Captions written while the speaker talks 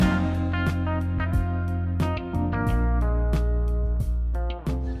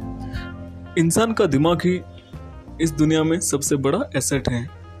इंसान का दिमाग ही इस दुनिया में सबसे बड़ा एसेट है,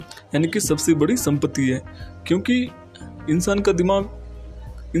 यानी कि सबसे बड़ी संपत्ति है। क्योंकि इंसान का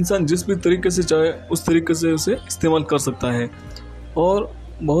दिमाग इंसान जिस भी तरीके से चाहे उस तरीके से उसे इस्तेमाल कर सकता है और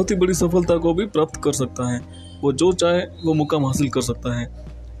बहुत ही बड़ी सफलता को भी प्राप्त कर सकता है। वो जो चाहे वो मुकाम हासिल कर सकता है,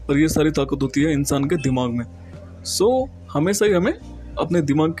 और ये सारी ताकत होती है इंसान के दिमाग में। हमेशा ही हमें अपने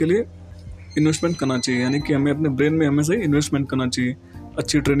दिमाग के लिए इन्वेस्टमेंट करना चाहिए, यानी कि हमें अपने ब्रेन में हमेशा ही इन्वेस्टमेंट करना चाहिए।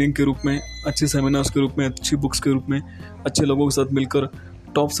 अच्छी ट्रेनिंग के रूप में, अच्छे सेमिनार्स के रूप में, अच्छी बुक्स के रूप में, अच्छे लोगों के साथ मिलकर,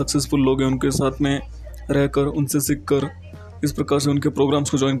 टॉप सक्सेसफुल लोग हैं उनके साथ में रहकर, उनसे सीख कर, इस प्रकार से उनके प्रोग्राम्स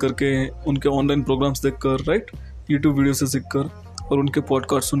को ज्वाइन करके, उनके ऑनलाइन प्रोग्राम्स देखकर, राइट, यूट्यूब वीडियो से सीख कर और उनके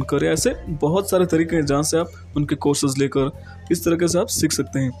पॉडकास्ट सुनकर, ऐसे बहुत सारे तरीके हैं जहाँ से आप उनके कोर्सेज लेकर इस तरीके से आप सीख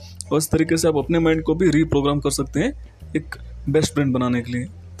सकते हैं। और इस तरीके से आप अपने माइंड को भी रीप्रोग्राम कर सकते हैं एक बेस्ट ब्रेन बनाने के लिए,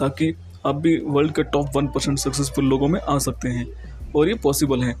 ताकि आप भी वर्ल्ड के टॉप 1% सक्सेसफुल लोगों में आ सकते हैं। और ये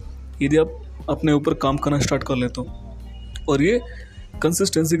पॉसिबल है यदि आप अपने ऊपर काम करना स्टार्ट कर ले तो। और ये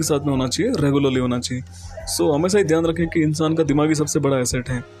कंसिस्टेंसी के साथ में होना चाहिए, रेगुलरली होना चाहिए। हमेशा ही ध्यान रखें कि इंसान का दिमाग ही सबसे बड़ा एसेट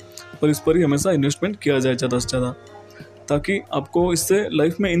है और इस पर ही हमेशा इन्वेस्टमेंट किया जाए ज़्यादा से ज़्यादा, ताकि आपको इससे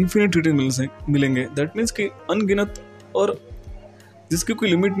लाइफ में इन्फिनिट रिटर्न मिलेंगे। दैट मीन्स कि अनगिनत, और जिसकी कोई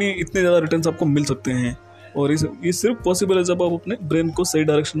लिमिट नहीं, इतने ज़्यादा रिटर्न्स आपको मिल सकते हैं। और ये सिर्फ पॉसिबल है जब आप अपने ब्रेन को सही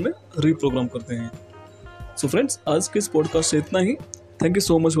डायरेक्शन में रीप्रोग्राम करते हैं। फ्रेंड्स, आज के इस पॉडकास्ट से इतना ही। Thank you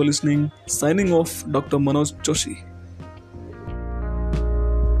so much for listening. Signing off, doctor Manoj Joshi.